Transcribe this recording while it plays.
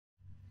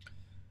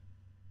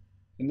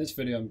In this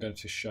video, I'm going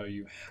to show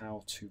you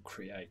how to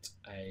create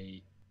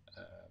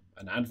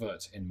an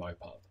advert in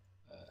MoPub.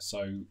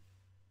 So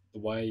the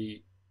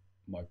way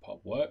MoPub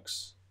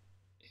works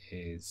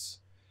is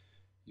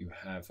you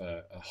have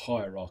a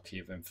hierarchy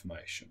of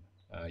information.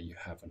 You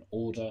have an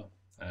order,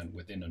 and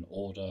within an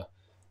order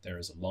there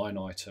is a line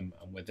item,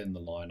 and within the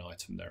line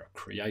item there are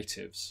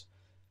creatives.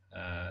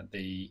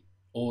 The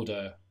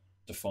order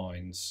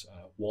defines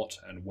what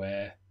and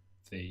where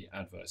the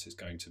advert is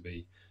going to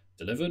be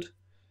delivered.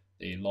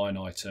 The line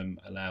item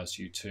allows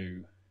you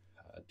to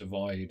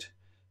divide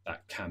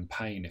that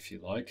campaign, if you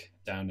like,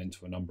 down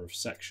into a number of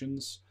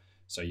sections.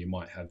 So you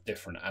might have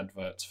different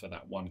adverts for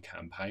that one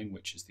campaign,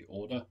 which is the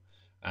order.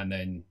 And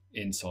then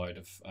inside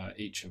of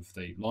each of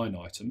the line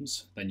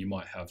items, then you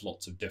might have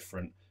lots of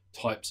different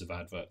types of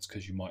adverts,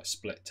 because you might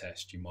split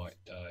test. You might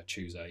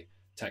choose a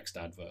text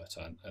advert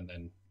and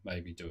then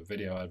maybe do a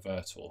video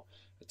advert, or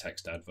a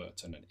text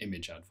advert and an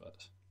image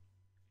advert.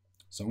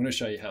 So I'm going to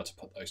show you how to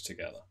put those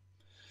together.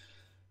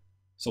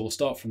 So we'll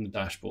start from the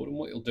dashboard, and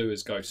what you'll do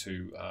is go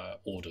to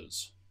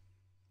orders.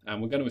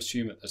 And we're going to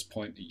assume at this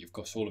point that you've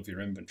got all of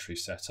your inventory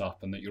set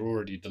up and that you're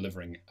already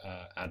delivering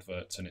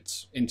adverts, and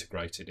it's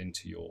integrated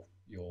into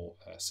your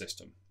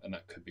system. And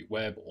that could be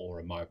web or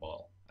a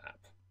mobile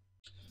app.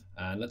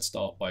 And let's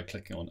start by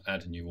clicking on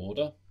Add a New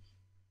Order.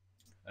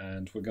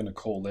 And we're going to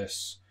call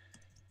this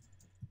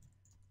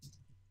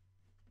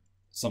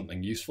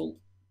something useful.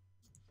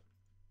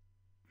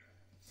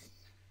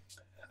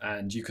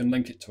 And you can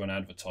link it to an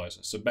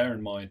advertiser. So bear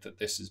in mind that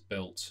this is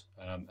built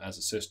as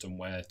a system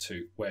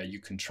where you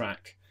can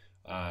track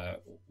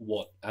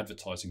what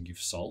advertising you've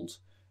sold.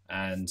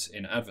 And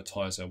in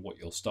advertiser, what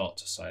you'll start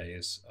to say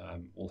is,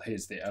 well,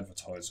 here's the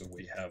advertiser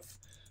we have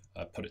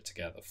put it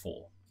together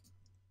for.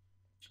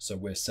 So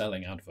we're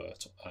selling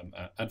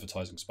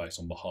advertising space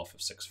on behalf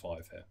of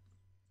 6.5 here.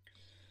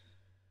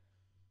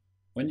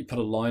 When you put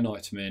a line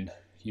item in,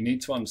 you need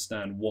to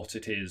understand what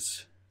it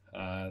is,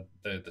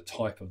 the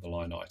type of the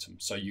line item.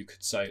 So you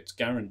could say it's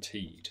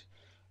guaranteed,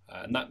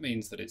 and that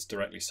means that it's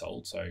directly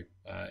sold. So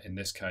in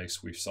this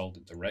case, we've sold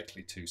it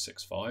directly to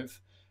 6.5,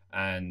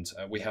 and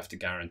we have to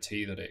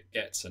guarantee that it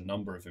gets a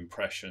number of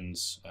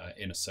impressions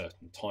in a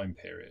certain time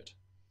period.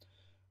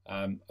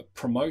 A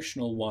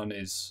promotional one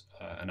is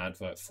an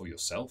advert for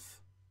yourself,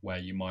 where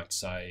you might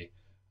say,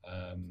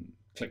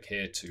 click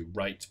here to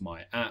rate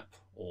my app,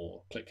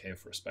 or click here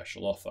for a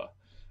special offer.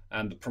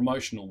 And the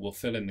promotional will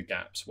fill in the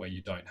gaps where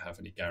you don't have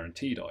any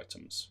guaranteed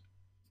items.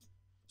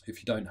 If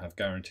you don't have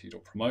guaranteed or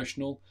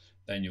promotional,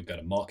 then you'll get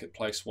a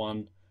marketplace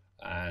one,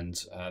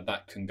 and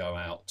that can go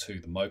out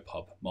to the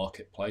MoPub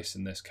marketplace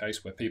in this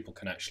case, where people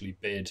can actually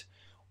bid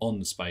on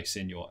the space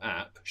in your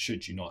app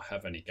should you not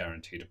have any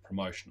guaranteed or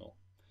promotional.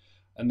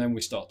 And then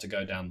we start to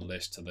go down the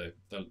list to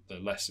the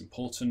less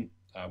important.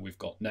 We've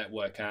got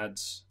network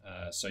ads,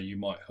 so you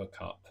might hook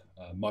up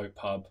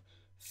MoPub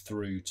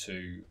through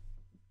to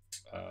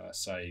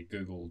say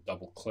Google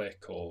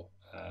DoubleClick or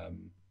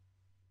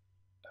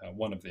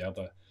one of the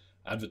other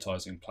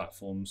advertising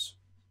platforms.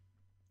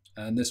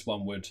 And this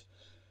one would,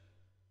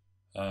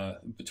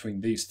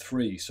 between these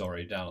three,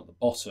 down at the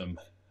bottom,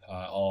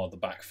 are the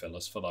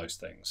backfillers for those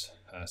things.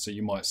 So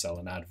you might sell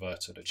an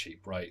advert at a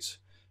cheap rate,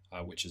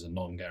 which is a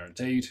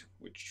non-guaranteed,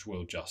 which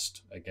will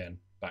just, again,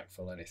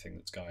 backfill anything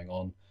that's going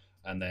on.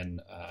 And then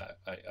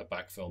a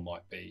backfill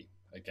might be,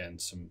 again,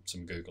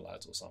 some Google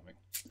ads or something.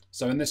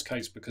 So in this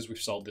case, because we've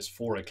sold this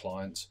for a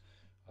client,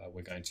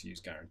 we're going to use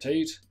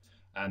guaranteed,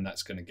 and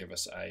that's going to give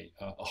us a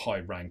high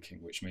ranking,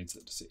 which means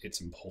that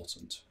it's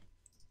important.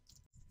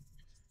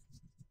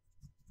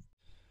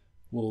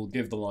 We'll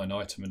give the line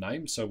item a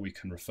name so we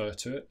can refer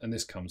to it, and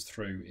this comes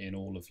through in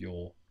all of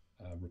your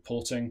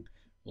reporting.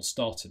 We'll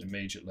start it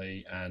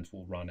immediately, and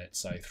we'll run it,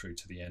 say, through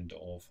to the end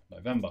of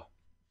November.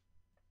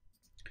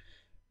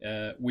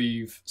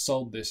 We've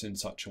sold this in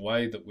such a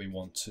way that we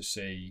want to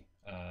see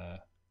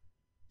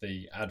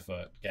the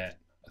advert get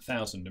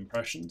 1,000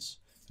 impressions.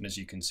 And as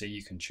you can see,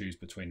 you can choose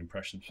between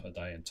impressions per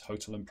day and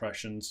total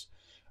impressions.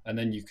 And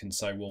then you can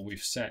say, well,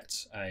 we've set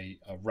a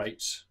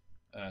rate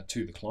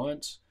to the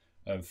client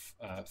of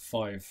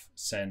 5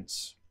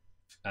 cents.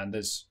 And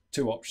there's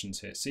two options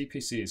here.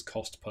 CPC is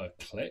cost per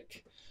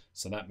click.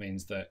 So that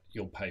means that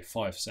you'll pay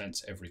 5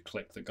 cents every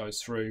click that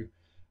goes through.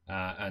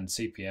 And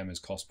CPM is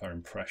cost per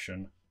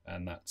impression,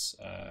 and that's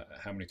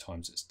how many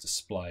times it's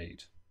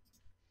displayed.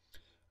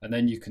 And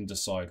then you can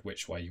decide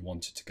which way you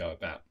want it to go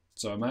about.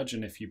 So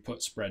imagine if you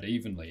put spread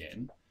evenly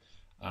in,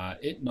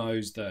 it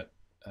knows that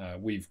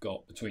we've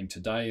got between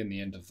today and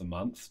the end of the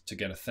month to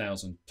get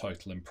 1,000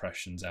 total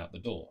impressions out the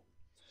door.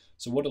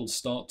 So what it'll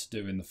start to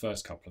do in the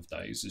first couple of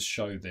days is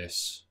show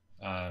this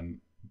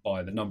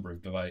by the number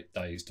of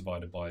days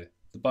divided by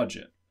the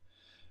budget.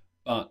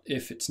 But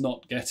if it's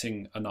not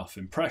getting enough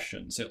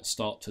impressions, it'll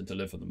start to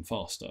deliver them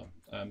faster.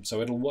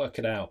 So it'll work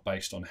it out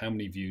based on how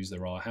many views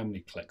there are, how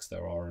many clicks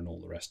there are, and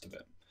all the rest of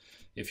it.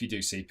 If you do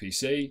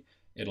CPC,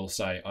 it'll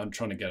say, I'm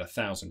trying to get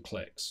 1,000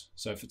 clicks.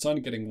 So if it's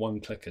only getting 1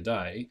 click a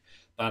day,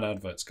 that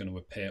advert's going to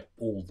appear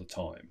all the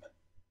time.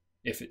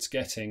 If it's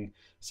getting,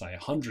 say,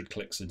 100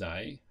 clicks a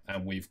day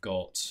and we've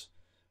got,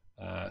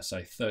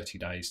 say, 30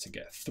 days to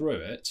get through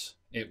it,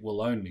 it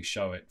will only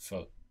show it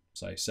for,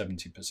 say,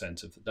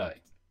 70% of the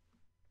day.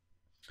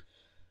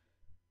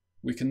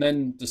 We can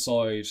then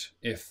decide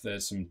if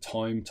there's some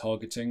time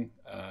targeting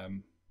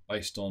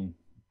based on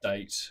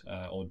date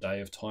or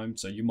day of time.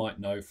 So you might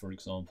know, for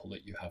example,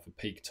 that you have a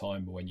peak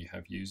time when you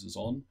have users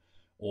on,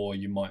 or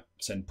you might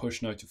send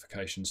push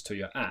notifications to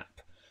your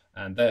app,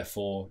 and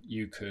therefore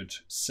you could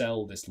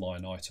sell this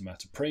line item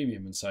at a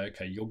premium and say,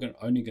 okay, you're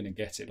only going to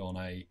get it on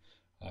a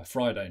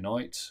Friday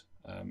night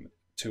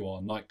to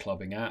our night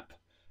clubbing app,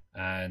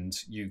 and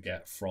you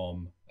get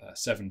from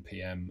 7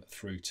 p.m.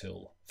 through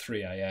till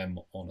 3 a.m.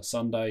 on a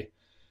Sunday,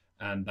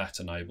 and that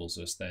enables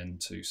us then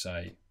to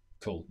say,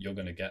 cool, you're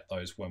going to get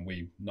those when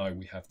we know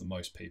we have the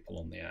most people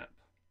on the app.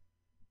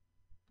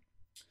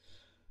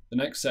 The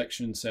next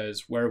section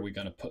says, where are we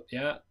going to put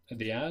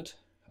the ad?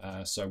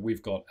 So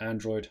we've got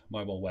Android,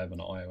 mobile web,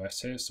 and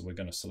iOS here, so we're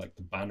going to select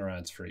the banner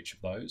ads for each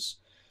of those.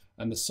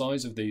 And the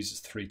size of these is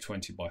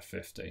 320 by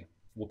 50.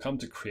 We'll come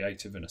to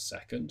creative in a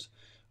second,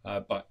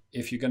 but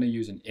if you're going to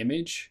use an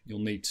image, you'll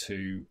need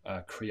to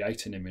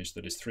create an image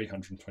that is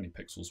 320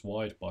 pixels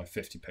wide by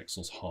 50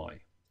 pixels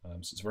high.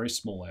 So it's a very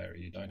small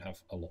area, you don't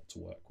have a lot to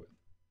work with.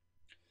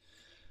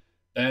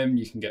 Then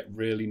you can get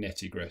really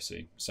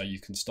nitty-gritty. So you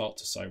can start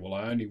to say, well,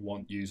 I only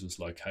want users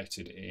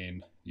located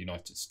in the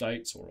United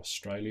States or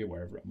Australia,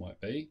 wherever it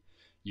might be.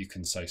 You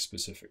can say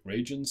specific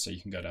regions, so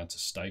you can go down to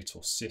state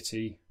or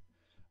city.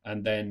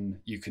 And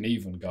then you can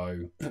even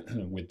go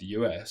with the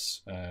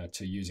US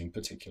to using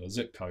particular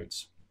zip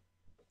codes.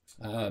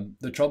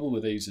 The trouble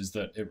with these is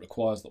that it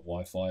requires that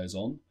Wi-Fi is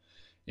on.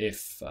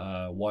 If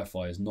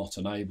Wi-Fi is not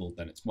enabled,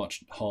 then it's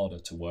much harder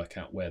to work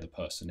out where the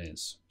person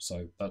is.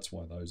 So that's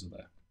why those are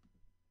there.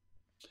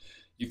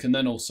 You can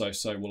then also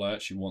say, well, I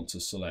actually want to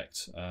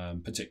select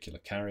particular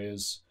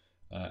carriers.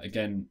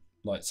 Again,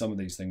 like some of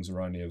these things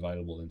are only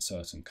available in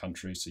certain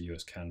countries, so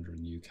US, Canada,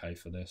 and UK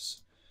for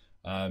this.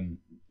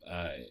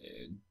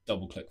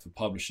 Double click for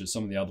publishers.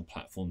 Some of the other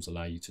platforms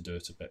allow you to do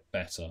it a bit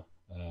better.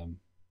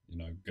 You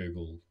know,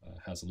 Google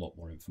has a lot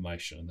more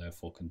information and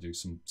therefore can do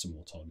some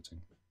more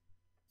targeting.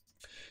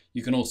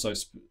 You can also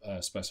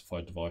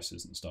specify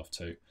devices and stuff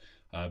too,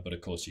 but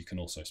of course you can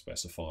also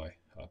specify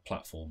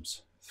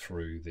platforms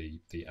through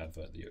the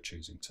advert that you're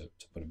choosing to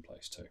put in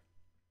place too.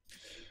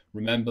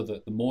 Remember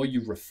that the more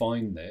you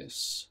refine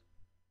this,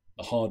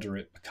 the harder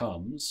it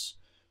becomes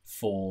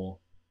for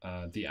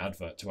the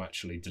advert to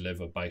actually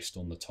deliver based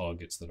on the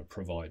targets that are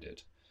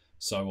provided.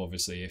 So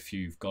obviously if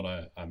you've got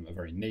a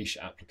very niche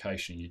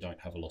application, you don't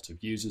have a lot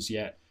of users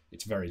yet,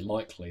 it's very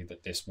likely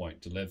that this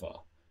won't deliver.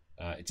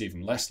 It's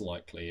even less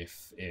likely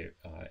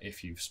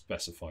if you've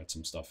specified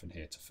some stuff in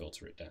here to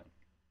filter it down.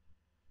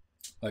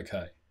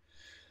 Okay,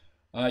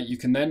 you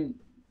can then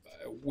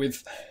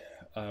with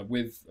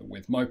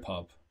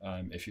MoPub,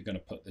 if you're going to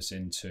put this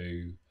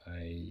into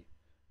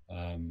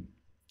an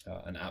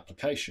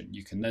application,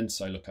 you can then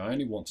say, look, I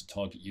only want to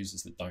target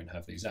users that don't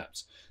have these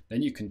apps.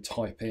 Then you can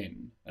type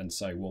in and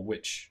say, well,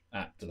 which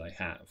app do they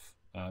have?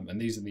 And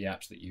these are the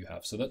apps that you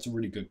have. So that's a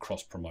really good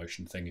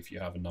cross-promotion thing if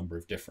you have a number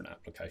of different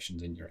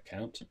applications in your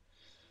account.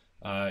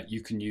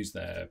 You can use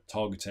their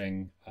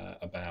targeting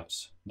about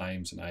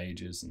names and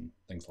ages and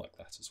things like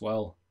that as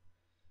well.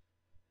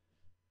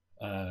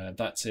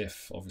 That's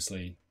if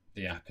obviously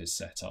the app is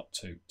set up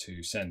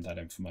to send that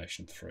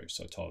information through,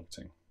 so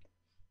targeting.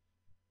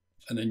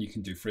 And then you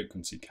can do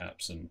frequency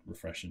caps and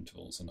refresh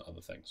intervals and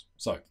other things.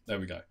 So there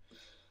we go.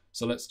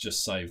 So let's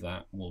just save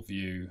that. We'll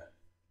view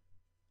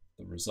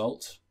the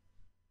result.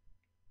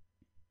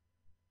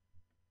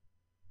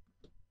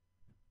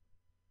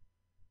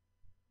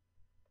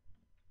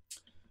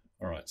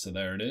 All right, so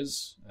there it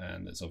is,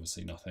 and there's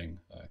obviously nothing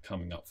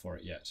coming up for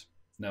it yet.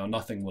 Now,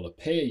 nothing will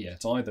appear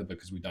yet either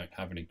because we don't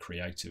have any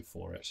creative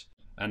for it.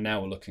 And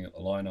now we're looking at the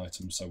line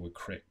item, so we'll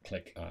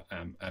click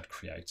Add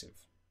Creative.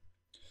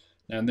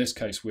 Now, in this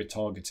case, we're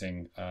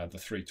targeting the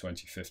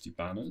 320/50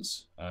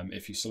 banners.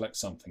 If you select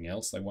something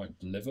else, they won't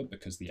deliver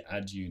because the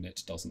ad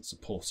unit doesn't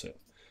support it.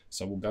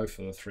 So we'll go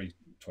for the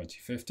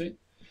 320/50,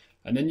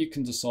 and then you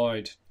can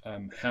decide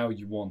how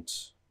you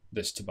want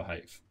this to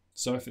behave.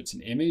 So if it's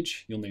an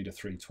image, you'll need a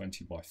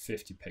 320 by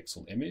 50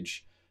 pixel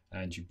image,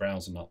 and you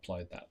browse and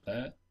upload that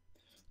there.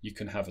 You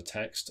can have a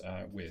text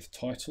with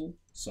title.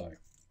 So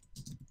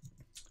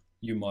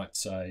you might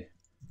say,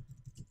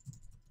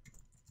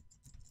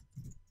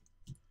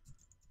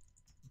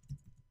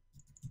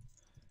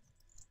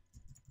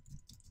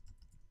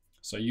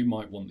 so you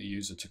might want the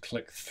user to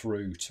click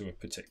through to a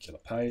particular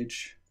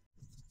page.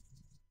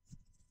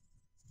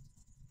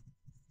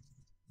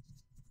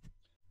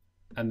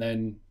 And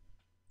then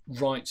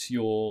write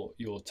your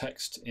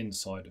text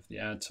inside of the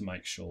ad to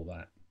make sure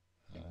that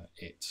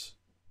it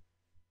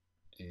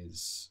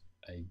is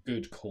a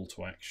good call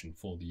to action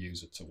for the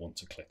user to want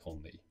to click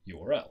on the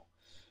URL.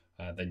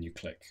 Then you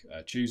click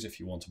choose if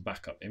you want a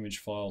backup image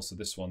file. So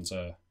this one's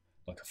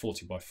like a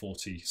 40 by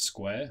 40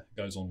 square. It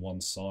goes on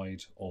one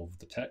side of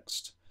the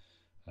text.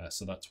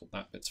 So that's what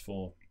that bit's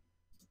for.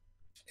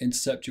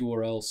 Intercept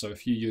URL. So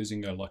if you're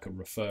using like a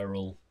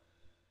referral,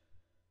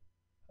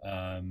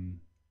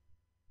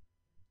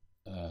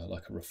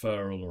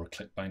 or a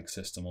ClickBank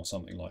system or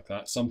something like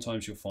that,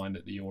 sometimes you'll find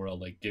that the URL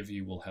they give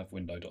you will have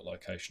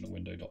window.location or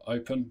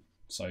window.open.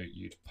 So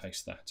you'd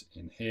paste that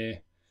in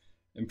here.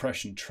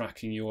 Impression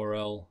tracking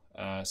URL.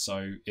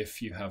 So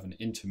if you have an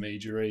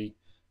intermediary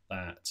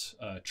that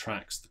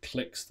tracks the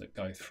clicks that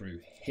go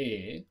through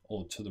here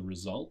or to the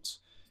result,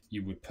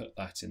 you would put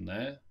that in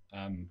there.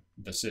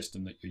 The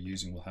system that you're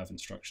using will have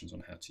instructions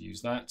on how to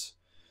use that.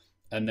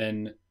 And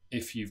then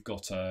if you've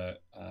got a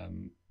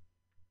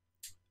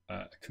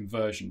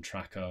conversion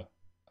tracker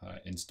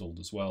installed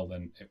as well,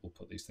 then it will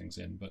put these things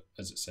in. But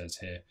as it says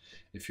here,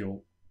 if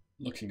you're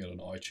looking at an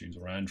iTunes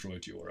or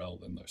Android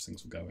URL, then those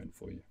things will go in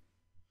for you.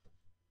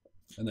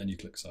 And then you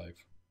click save.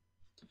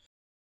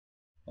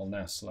 I'll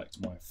now select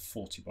my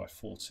 40 by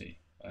 40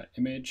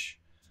 image.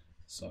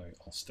 So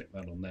I'll stick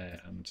that on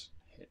there and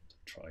hit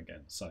try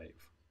again,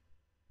 save.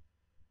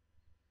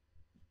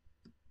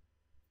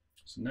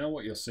 So now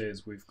what you'll see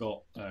is we've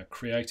got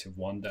Creative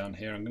 1 down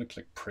here. I'm going to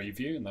click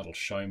preview and that'll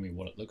show me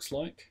what it looks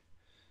like.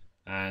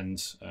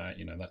 And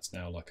you know, that's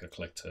now like a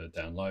click to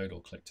download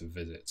or click to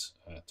visit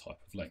type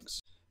of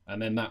links.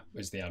 And then that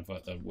is the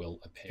advert that will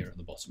appear at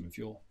the bottom of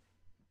your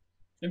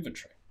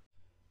inventory.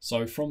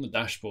 So from the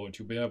dashboard,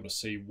 you'll be able to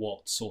see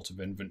what sort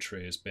of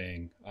inventory is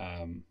being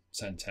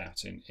sent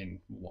out in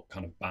what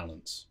kind of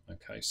balance.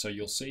 Okay, so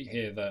you'll see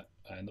here that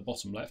in the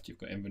bottom left, you've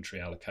got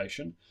inventory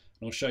allocation,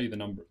 and I'll show you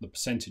the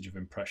percentage of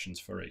impressions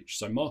for each.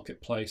 So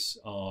marketplace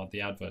are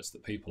the adverts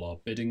that people are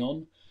bidding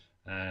on,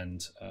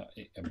 and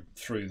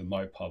through the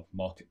MoPub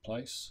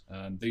marketplace.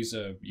 And these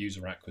are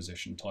user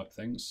acquisition type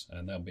things,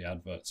 and there'll be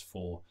adverts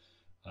for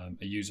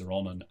a user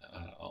on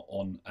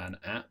an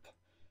app.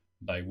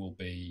 They will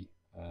be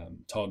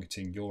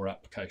targeting your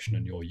application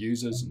and your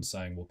users and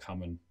saying, well,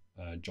 come and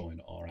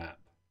join our app.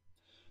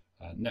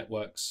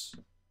 Networks,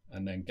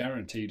 and then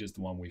guaranteed is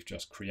the one we've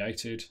just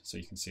created. So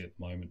you can see at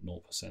the moment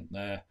 0%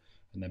 there,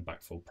 and then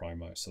backfill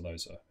promo. So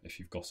those are, if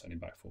you've got any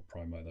backfill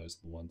promo, those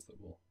are the ones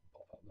that will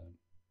pop up then.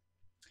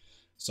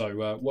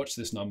 So watch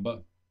this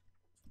number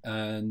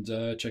and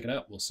check it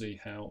out. We'll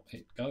see how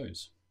it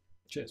goes.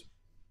 Cheers.